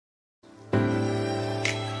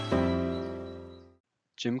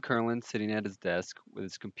Jim Curlin sitting at his desk with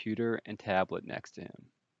his computer and tablet next to him.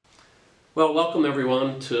 Well, welcome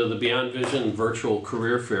everyone to the Beyond Vision Virtual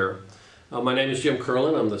Career Fair. My name is Jim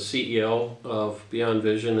Curlin. I'm the CEO of Beyond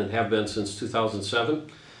Vision and have been since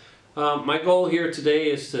 2007. My goal here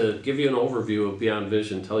today is to give you an overview of Beyond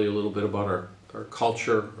Vision, tell you a little bit about our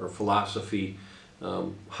culture, our philosophy,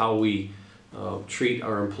 how we treat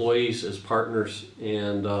our employees as partners.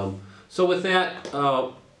 And so with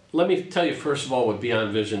that, let me tell you first of all what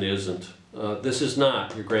Beyond Vision isn't. This is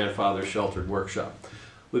not your grandfather's sheltered workshop.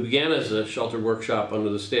 We began as a sheltered workshop under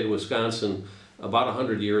the state of Wisconsin about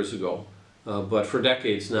 100 years ago. But for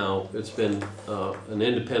decades now, it's been an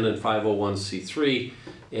independent 501c3,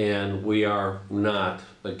 and we are not,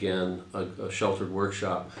 again, a sheltered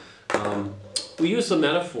workshop. We use the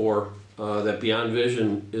metaphor that Beyond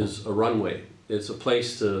Vision is a runway. It's a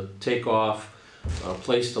place to take off, a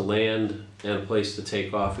place to land, and a place to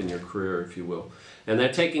take off in your career, if you will. And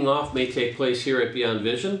that taking off may take place here at Beyond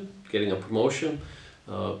Vision, getting a promotion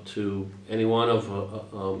to any one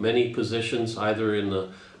of many positions, either in the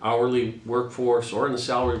hourly workforce or in the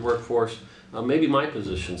salaried workforce. Maybe my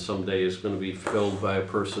position someday is going to be filled by a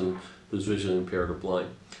person who's vision impaired or blind.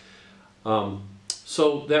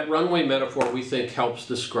 So that runway metaphor, we think, helps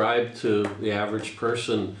describe to the average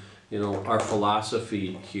person, our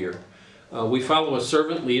philosophy here. We follow a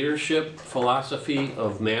servant leadership philosophy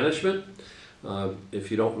of management. If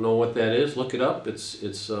you don't know what that is, look it up.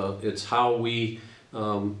 It's how we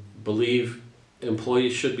believe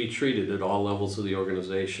employees should be treated at all levels of the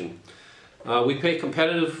organization. We pay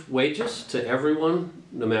competitive wages to everyone,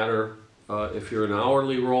 no matter if you're an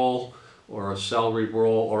hourly role or a salaried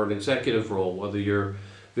role or an executive role, whether you're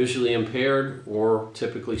visually impaired or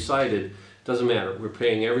typically sighted, doesn't matter. We're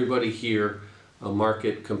paying everybody here a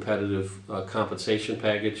market competitive compensation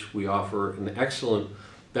package. We offer an excellent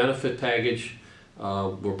benefit package.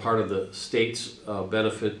 We're part of the state's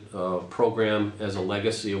benefit program as a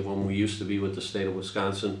legacy of when we used to be with the state of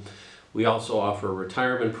Wisconsin. We also offer a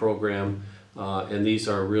retirement program, and these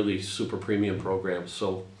are really super premium programs.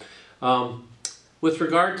 So with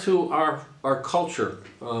regard to our culture,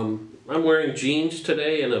 I'm wearing jeans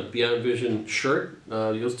today and a Beyond Vision shirt.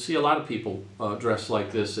 You'll see a lot of people dressed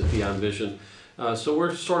like this at Beyond Vision. So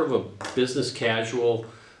we're sort of a business casual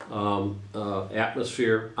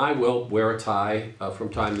atmosphere. I will wear a tie from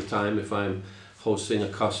time to time if I'm hosting a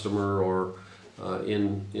customer or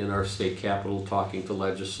in our state capitol talking to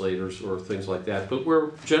legislators or things like that. But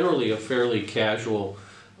we're generally a fairly casual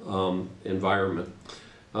environment.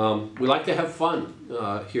 We like to have fun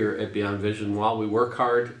here at Beyond Vision. While we work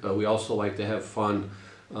hard, we also like to have fun.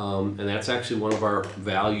 And that's actually one of our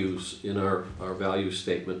values in our value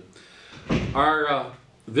statement. Our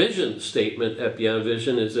vision statement at Beyond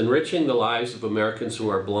Vision is enriching the lives of Americans who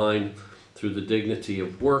are blind through the dignity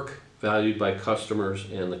of work, valued by customers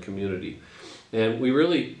and the community. And we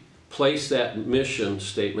really place that mission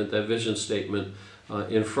statement, that vision statement,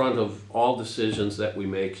 in front of all decisions that we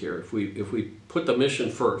make here. If we put the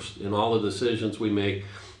mission first in all the decisions we make,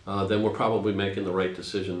 then we're probably making the right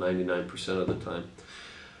decision 99% of the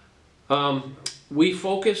time. We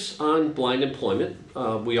focus on blind employment.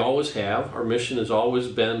 We always have. Our mission has always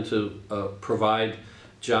been to provide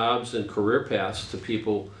jobs and career paths to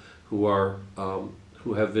people who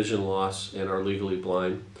have vision loss and are legally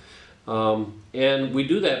blind. And we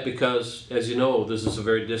do that because, as you know, this is a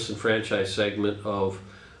very disenfranchised segment of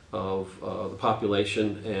the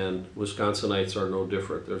population, and Wisconsinites are no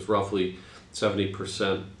different. There's roughly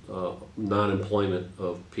 70% non-employment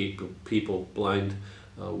of people blind,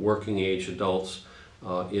 working age adults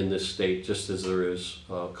in this state, just as there is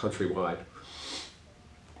countrywide.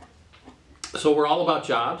 So we're all about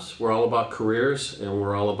jobs, we're all about careers, and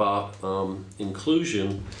we're all about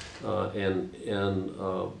inclusion and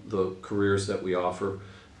the careers that we offer.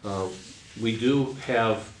 We do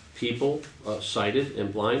have people sighted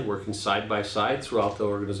and blind working side by side throughout the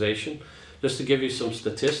organization. Just to give you some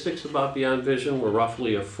statistics about Beyond Vision, we're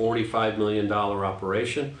roughly a $45 million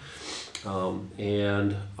operation.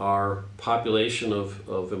 And our population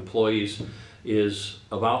of employees is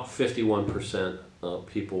about 51%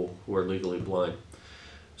 people who are legally blind.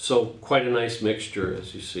 So quite a nice mixture,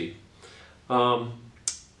 as you see.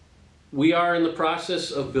 We are in the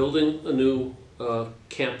process of building a new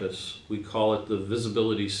campus. We call it the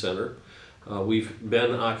Visibility Center. We've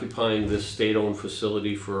been occupying this state-owned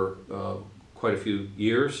facility for quite a few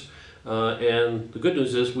years, and the good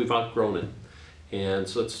news is we've outgrown it. And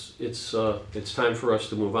so it's time for us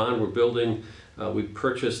to move on. We're building, we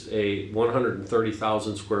purchased a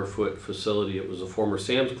 130,000 square foot facility. It was a former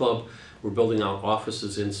Sam's Club. We're building out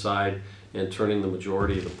offices inside, and turning the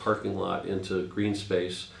majority of the parking lot into green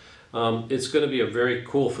space. It's going to be a very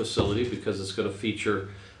cool facility because it's going to feature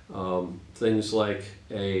things like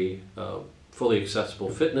a fully accessible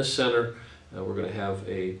fitness center. We're going to have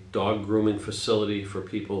a dog grooming facility for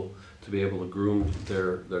people to be able to groom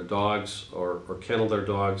their dogs or kennel their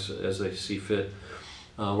dogs as they see fit.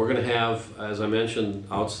 We're going to have, as I mentioned,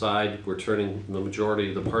 outside, we're turning the majority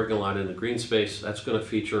of the parking lot into green space. That's going to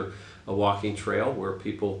feature a walking trail where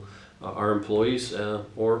people, our employees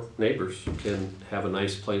or neighbors, can have a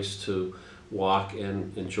nice place to walk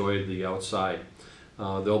and enjoy the outside.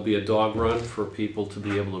 There'll be a dog run for people to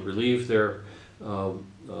be able to relieve their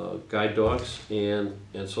guide dogs and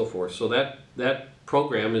so forth. So that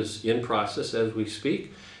program is in process as we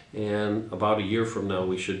speak, and about a year from now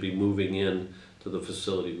we should be moving in to the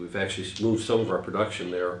facility. We've actually moved some of our production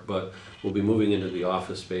there, but we'll be moving into the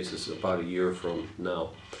office spaces about a year from now.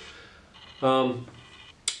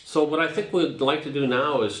 So what I think we'd like to do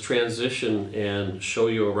now is transition and show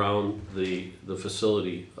you around the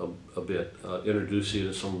facility a bit, introduce you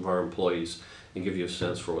to some of our employees and give you a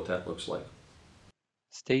sense for what that looks like.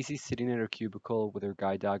 Stacy's sitting in her cubicle with her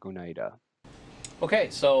guide dog Oneida. Okay,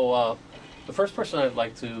 so the first person I'd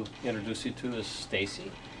like to introduce you to is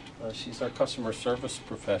Stacy. She's our customer service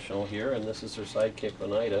professional here, and this is her sidekick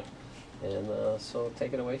Oneida. And so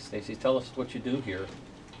take it away, Stacy. Tell us what you do here.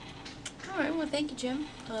 All right, well, thank you, Jim.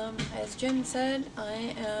 As Jim said,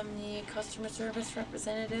 I am the customer service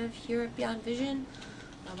representative here at Beyond Vision.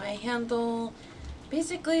 I handle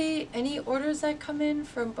basically any orders that come in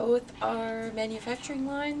from both our manufacturing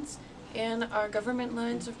lines and our government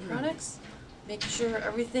lines of products, making sure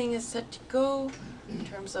everything is set to go in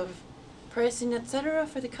terms of pricing, etc.,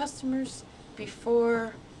 for the customers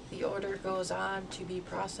before the order goes on to be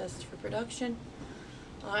processed for production.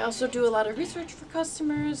 I also do a lot of research for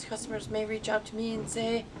customers. Customers may reach out to me and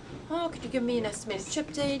say, oh, could you give me an estimated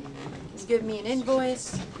ship date? Could you give me an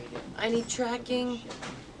invoice? I need tracking.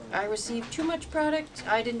 I received too much product.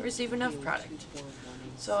 I didn't receive enough product.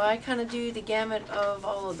 So I kind of do the gamut of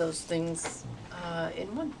all of those things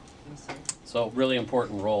in one. So really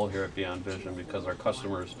important role here at Beyond Vision because our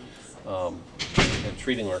customers and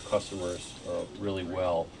treating our customers really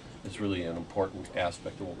well is really an important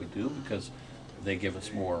aspect of what we do because they give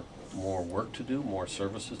us more work to do, more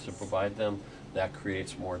services to provide them. That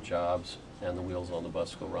creates more jobs, and the wheels on the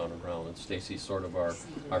bus go round and round. And Stacy's sort of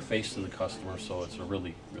our face to the customer, so it's a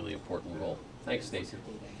really, really important role. Thanks, Stacy.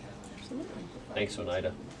 Absolutely. Thanks,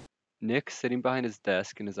 Oneida. Nick's sitting behind his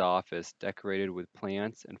desk in his office, decorated with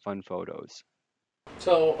plants and fun photos.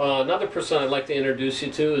 So another person I'd like to introduce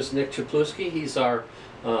you to is Nick Chapluski. He's our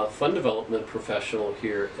fund development professional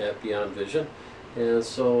here at Beyond Vision. And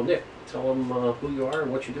so, Nick, tell them who you are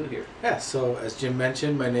and what you do here. Yeah, so as Jim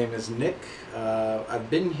mentioned, my name is Nick. I've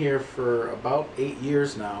been here for about 8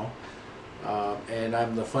 years now, and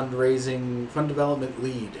I'm the fund development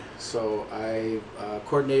lead. So I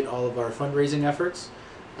coordinate all of our fundraising efforts.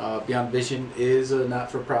 Beyond Vision is a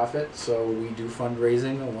not-for-profit, so we do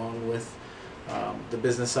fundraising along with the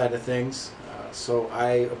business side of things. So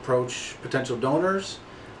I approach potential donors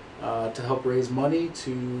to help raise money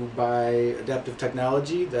to buy adaptive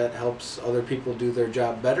technology that helps other people do their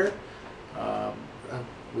job better.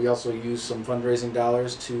 We also use some fundraising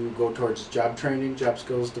dollars to go towards job training, job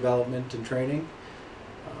skills development and training.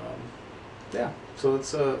 Yeah, so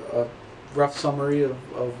it's a rough summary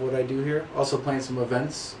of what I do here. Also plan some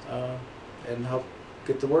events and help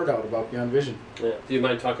get the word out about Beyond Vision. Yeah. Do you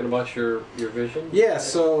mind talking about your vision? Yeah,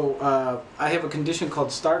 so I have a condition called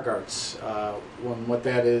Stargardt's. What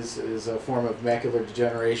that is a form of macular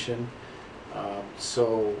degeneration.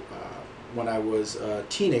 When I was a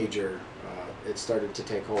teenager, it started to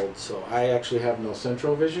take hold. So I actually have no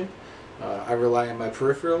central vision. I rely on my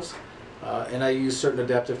peripherals. And I use certain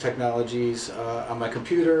adaptive technologies on my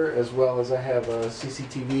computer, as well as I have a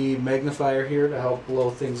CCTV magnifier here to help blow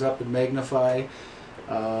things up and magnify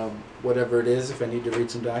whatever it is if I need to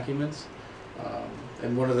read some documents.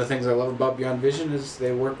 And one of the things I love about Beyond Vision is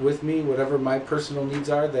they work with me. Whatever my personal needs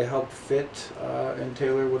are, they help fit and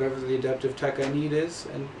tailor whatever the adaptive tech I need is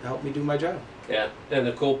and help me do my job. Yeah, and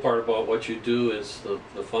the cool part about what you do is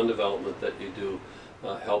the fund development that you do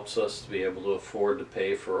helps us to be able to afford to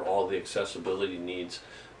pay for all the accessibility needs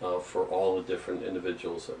for all the different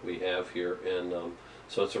individuals that we have here. And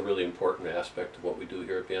so it's a really important aspect of what we do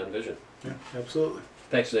here at Beyond Vision. Yeah, absolutely.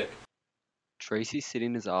 Thanks, Nick. Tracy's sitting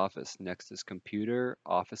in his office next to his computer,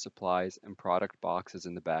 office supplies, and product boxes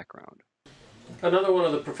in the background. Another one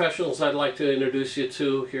of the professionals I'd like to introduce you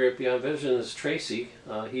to here at Beyond Vision is Tracy.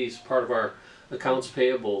 He's part of our accounts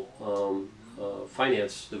payable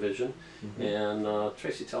finance division. And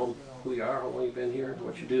Tracy, tell them who you are, how long you've been here,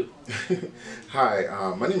 what you do.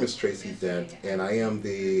 Hi, my name is Tracy Dent, and I am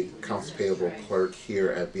the accounts payable clerk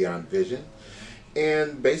here at Beyond Vision.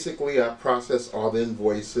 And basically, I process all the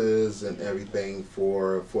invoices and everything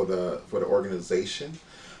for the organization.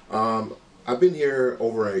 I've been here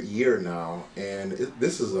over a year now, and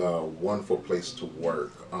this is a wonderful place to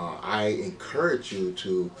work. I encourage you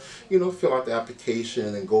to, fill out the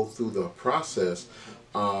application and go through the process.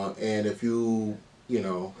 And if you,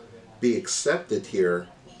 be accepted here,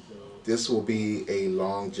 this will be a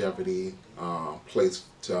longevity place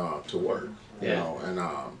to work. And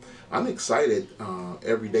I'm excited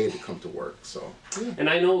every day to come to work. So. And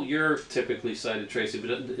I know you're typically sighted, Tracy, but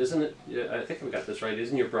isn't it? I think I've got this right.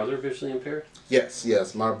 Isn't your brother visually impaired?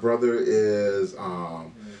 Yes. My brother is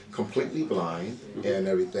completely blind and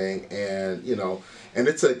everything, and and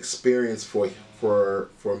it's an experience for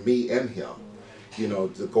me and him.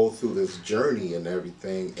 To go through this journey and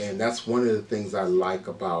everything, and that's one of the things I like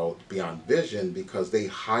about Beyond Vision, because they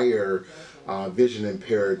hire vision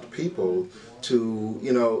impaired people to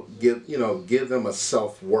give them a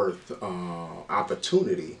self-worth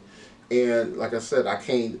opportunity. And like I said, I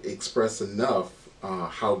can't express enough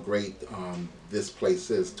how great this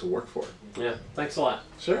place is to work for. Yeah, thanks a lot.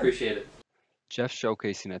 Sure. Appreciate it. Jeff's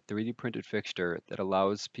showcasing a 3D printed fixture that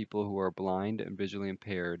allows people who are blind and visually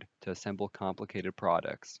impaired to assemble complicated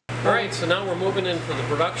products. All right, so now we're moving into the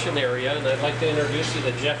production area, and I'd like to introduce you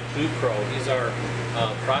to Jeff Ducro. He's our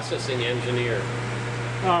processing engineer.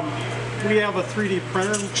 We have a 3D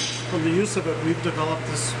printer. From the use of it, we've developed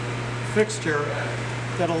this fixture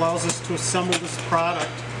that allows us to assemble this product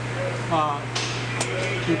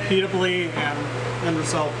repeatably and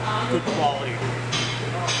result good quality.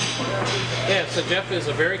 Yeah, so Jeff is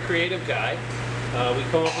a very creative guy. We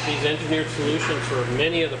come up with these engineered solutions for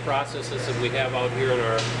many of the processes that we have out here in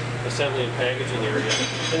our assembly and packaging area.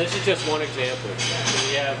 And this is just one example. So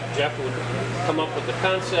we have Jeff would come up with the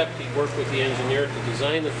concept, he'd work with the engineer to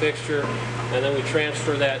design the fixture, and then we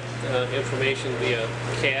transfer that information via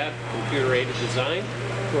CAD, computer-aided design,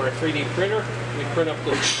 to our 3D printer. We print up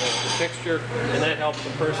the fixture, and that helps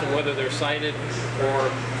the person, whether they're sighted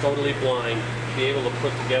or totally blind, be able to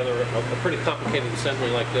put together a pretty complicated assembly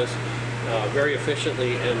like this very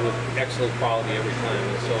efficiently and with excellent quality every time.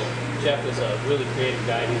 And so Jeff is a really creative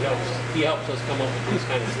guy. He helps us come up with these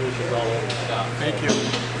kind of solutions all over the shop. Thank you.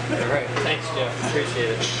 All right, thanks, Jeff.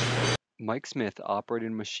 Appreciate it. Mike Smith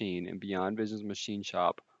operated a machine in Beyond Vision's machine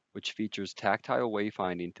shop, which features tactile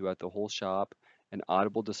wayfinding throughout the whole shop and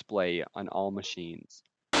audible display on all machines.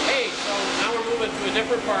 Hey, so now we're moving to a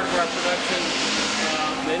different part of our production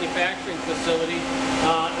manufacturing facility.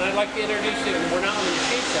 And I'd like to introduce you. We're now in the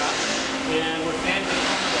machine shop, and we're standing in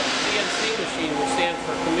front of a CNC machine, which stands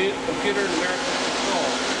for Computer Numerical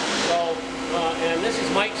Control. So, and this is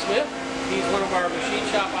Mike Smith. He's one of our machine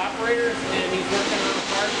shop operators, and he's working on a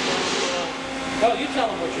part from, well, you tell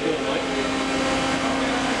him what you're doing, Mike.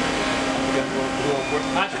 Yes,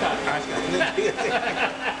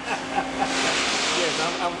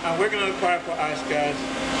 I'm working on a part for Oshkosh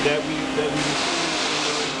that we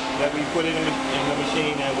put in the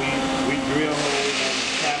machine, and we drill holes and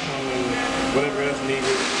tap them and whatever else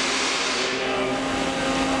needed,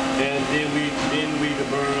 and then we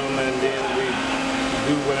deburr them, and then we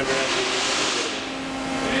do whatever else we need to do.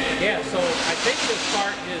 Yeah, so I think this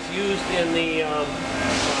part is used in the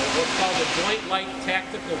what's called the Joint Light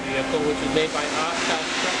Tactical Vehicle, which is made by Oshkosh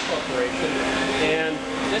Truck Corporation. And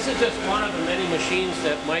this is just one of the many machines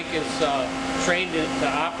that Mike is trained to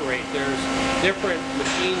operate. There's different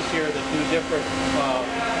machines here that do different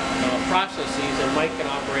processes, and Mike can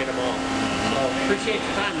operate them all. So appreciate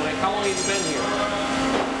your time, Mike. How long have you been here?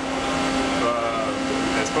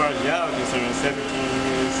 As far as y'all are concerned, 17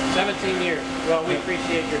 years. 17 years. Well, we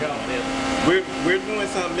appreciate your help, man. We're doing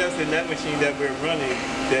something else in that machine that we're running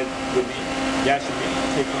that would be, y'all should be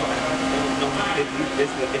taking off.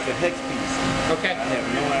 It's a hex piece. Okay. I have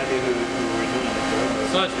no idea who we're doing it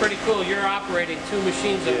for. So it's pretty cool. You're operating two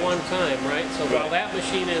machines at one time, right? So while that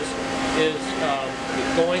machine is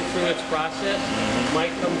going through its process,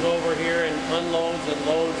 Mike comes over here and unloads and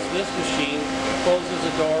loads this machine, closes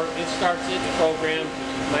the door, it starts its program.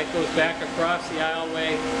 Mike goes back across the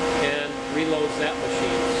aisleway and reloads that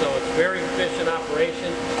machine. So it's very efficient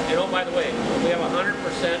operation. And oh, by the way, we have 100%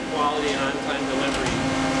 quality and on-time delivery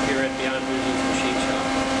here at Beyond Vision's machine shop.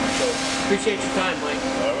 So appreciate your time, Mike.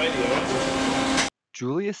 All right.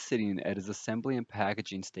 Julius is sitting at his assembly and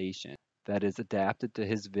packaging station that is adapted to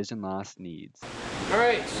his vision loss needs. All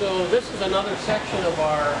right, so this is another section of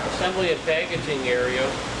our assembly and packaging area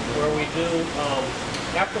where we do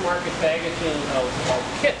aftermarket packaging of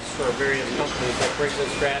kits for various companies like Briggs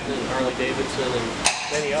 & Stratton and Harley Davidson and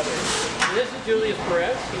many others. And this is Julius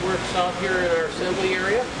Perez. He works out here in our assembly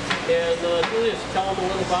area. And Julius, tell them a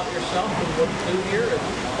little about yourself and what you do here.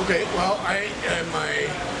 Okay, well, I am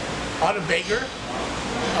a auto baker.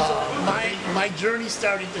 My journey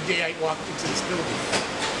started the day I walked into this building.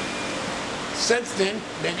 Since then,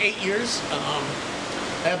 been 8 years.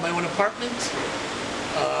 I have my own apartment.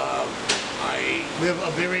 I live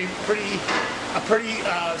I'm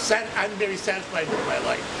very satisfied with my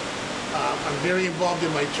life. I'm very involved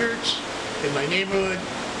in my church, in my neighborhood.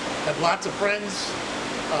 Have lots of friends.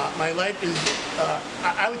 My life is,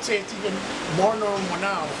 I would say it's even more normal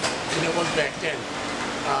now than it was back then.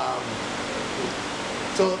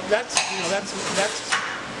 So that's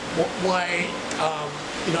why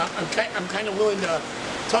I'm kind of willing to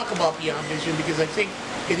talk about Beyond Vision, because I think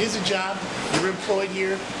it is a job. You're employed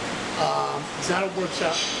here. It's not a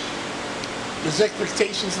workshop. There's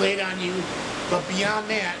expectations laid on you, but beyond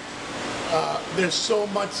that, there's so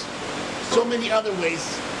many other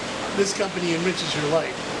ways this company enriches your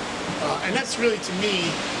life, and that's really, to me,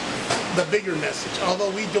 the bigger message.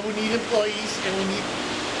 Although we do need employees and we need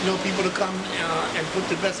people to come and put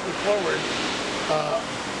their best foot forward,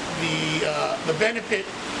 the benefit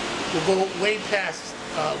will go way past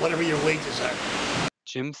whatever your wages are.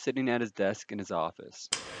 Jim sitting at his desk in his office.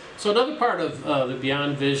 So another part of the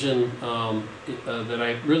Beyond Vision that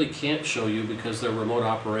I really can't show you because they're remote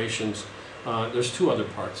operations, there's two other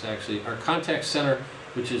parts actually. Our contact center,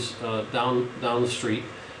 which is down the street,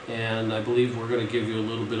 and I believe we're going to give you a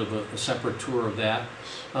little bit of a separate tour of that.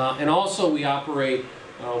 And also we operate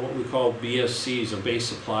what we call BSCs, or base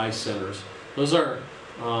supply centers. Those are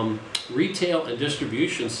retail and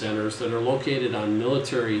distribution centers that are located on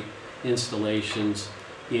military installations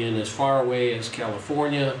in as far away as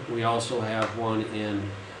California. We also have one in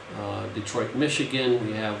Detroit, Michigan.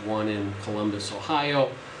 We have one in Columbus,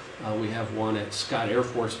 Ohio. We have one at Scott Air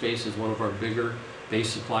Force Base, is one of our bigger base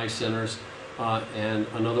supply centers, and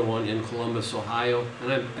another one in Columbus, Ohio.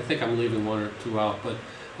 And I think I'm leaving one or two out, but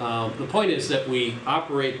the point is that we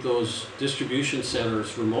operate those distribution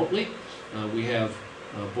centers remotely. We have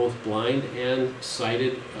both blind and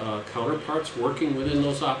sighted counterparts working within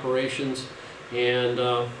those operations. And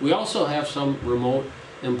we also have some remote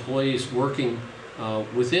employees working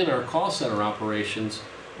within our call center operations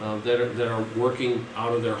that are working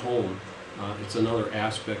out of their home. It's another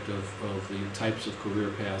aspect of the types of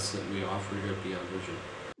career paths that we offer here at Beyond Vision.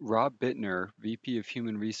 Rob Bittner, VP of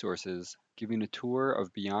Human Resources, giving a tour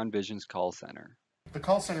of Beyond Vision's call center. The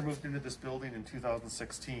call center moved into this building in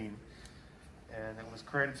 2016, and it was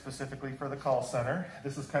created specifically for the call center.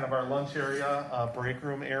 This is kind of our lunch area, break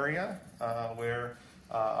room area, where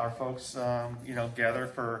our folks, gather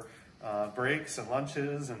for breaks and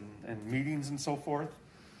lunches and meetings and so forth.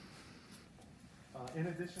 In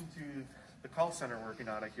addition to the call center working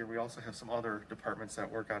out of here, we also have some other departments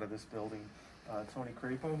that work out of this building. Tony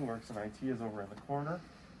Crapo, who works in IT, is over in the corner.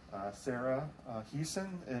 Sarah Heeson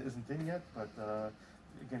isn't in yet, but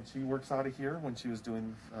again, she works out of here when she was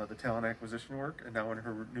doing the talent acquisition work, and now in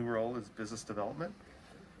her new role is business development.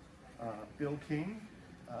 Bill King,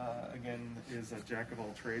 again, is a jack of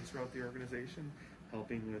all trades throughout the organization,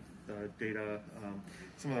 helping with data,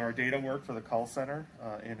 some of our data work for the call center,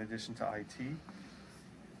 in addition to IT.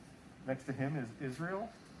 Next to him is Israel.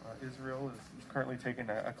 Israel is currently taking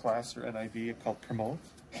a class through NIV called Promote.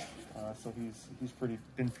 So he's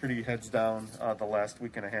been pretty heads down the last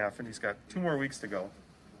week and a half, and he's got 2 more weeks to go.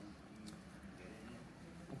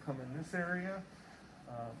 We'll come in this area.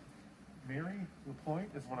 Mary LaPointe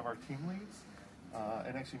is one of our team leads,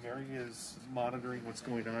 and actually Mary is monitoring what's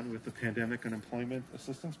going on with the Pandemic Unemployment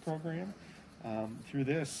Assistance Program. Through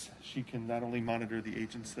this, she can not only monitor the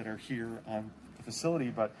agents that are here on the facility,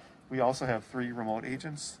 but we also have 3 remote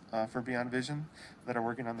agents for Beyond Vision that are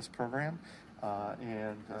working on this program.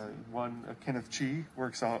 One, Kenneth Chi,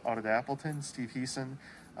 works out of Appleton. Steve Heeson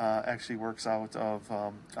actually works out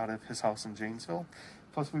of his house in Janesville.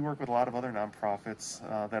 Plus, we work with a lot of other nonprofits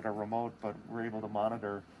that are remote, but we're able to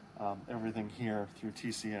monitor everything here through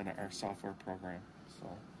TCN, our software program. So,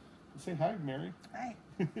 say hi, Mary. Hi.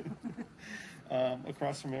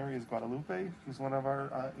 Across from Mary is Guadalupe, who's one of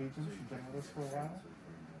our agents. She's been with us for a while.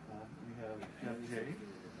 We have Deb J.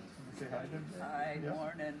 Say hi, Deb J. Hi, Yep.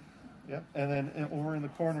 morning. Yep, and then over in the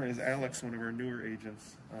corner is Alex, one of our newer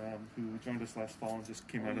agents, who joined us last fall and just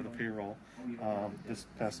came out of the payroll this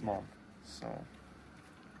past month. So,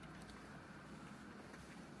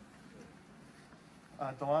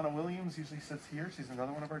 Delana Williams usually sits here. She's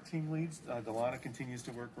another one of our team leads. Delana continues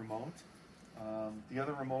to work remote. The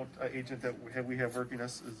other remote agent that we have working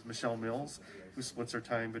us is Michelle Mills, who splits her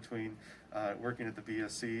time between working at the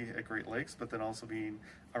BSC at Great Lakes, but then also being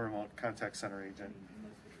a remote contact center agent.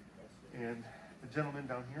 And the gentleman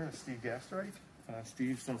down here is Steve Gastrite.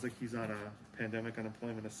 Steve sounds like he's on a pandemic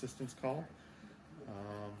unemployment assistance call.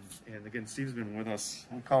 And again, Steve's been with us.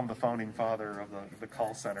 We call him the founding father of the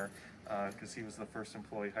call center because he was the first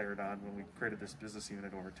employee hired on when we created this business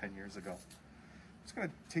unit over 10 years ago. I'm just going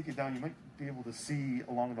to take you down. You might be able to see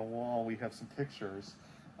along the wall we have some pictures.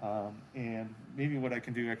 And maybe what I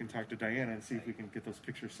can do, I can talk to Diana and see if we can get those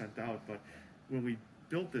pictures sent out. But when we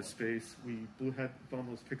built this space, we found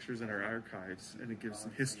those pictures in our archives, and it gives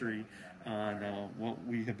some history on what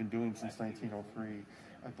we have been doing since 1903.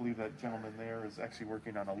 I believe that gentleman there is actually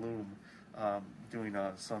working on a loom, doing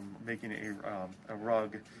making a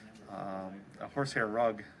rug, a horsehair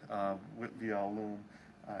rug via a loom.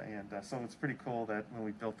 So it's pretty cool that when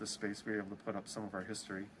we built this space, we were able to put up some of our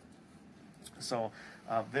history. So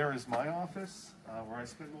there is my office, where I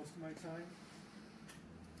spend most of my time.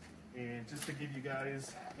 And just to give you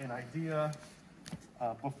guys an idea,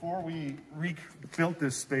 before we rebuilt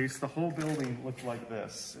this space, the whole building looked like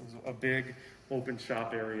this. It was a big open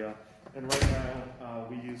shop area. And right now,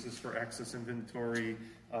 we use this for excess inventory,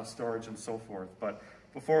 storage, and so forth. But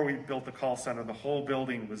before we built the call center, the whole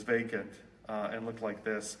building was vacant and looked like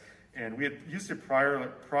this. And we had used it primarily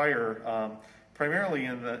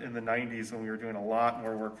in the 90s when we were doing a lot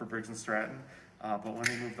more work for Briggs & Stratton. But when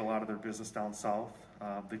they moved a lot of their business down south,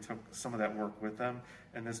 they took some of that work with them,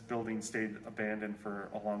 and this building stayed abandoned for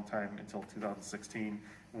a long time until 2016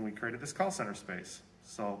 when we created this call center space.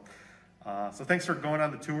 So thanks for going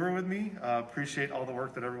on the tour with me. Appreciate all the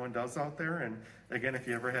work that everyone does out there. And again, if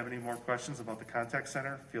you ever have any more questions about the contact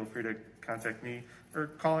center, feel free to contact me or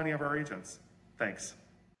call any of our agents. Thanks.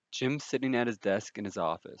 Jim's sitting at his desk in his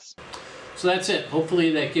office. So that's it.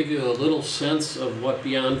 Hopefully that gives you a little sense of what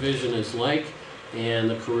Beyond Vision is like and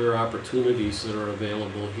the career opportunities that are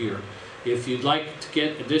available here. If you'd like to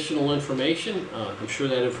get additional information, I'm sure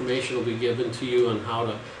that information will be given to you on how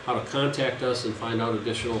to contact us and find out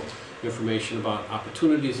additional information about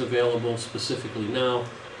opportunities available specifically now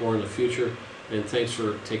or in the future. And thanks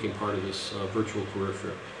for taking part of this virtual career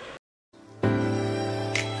fair.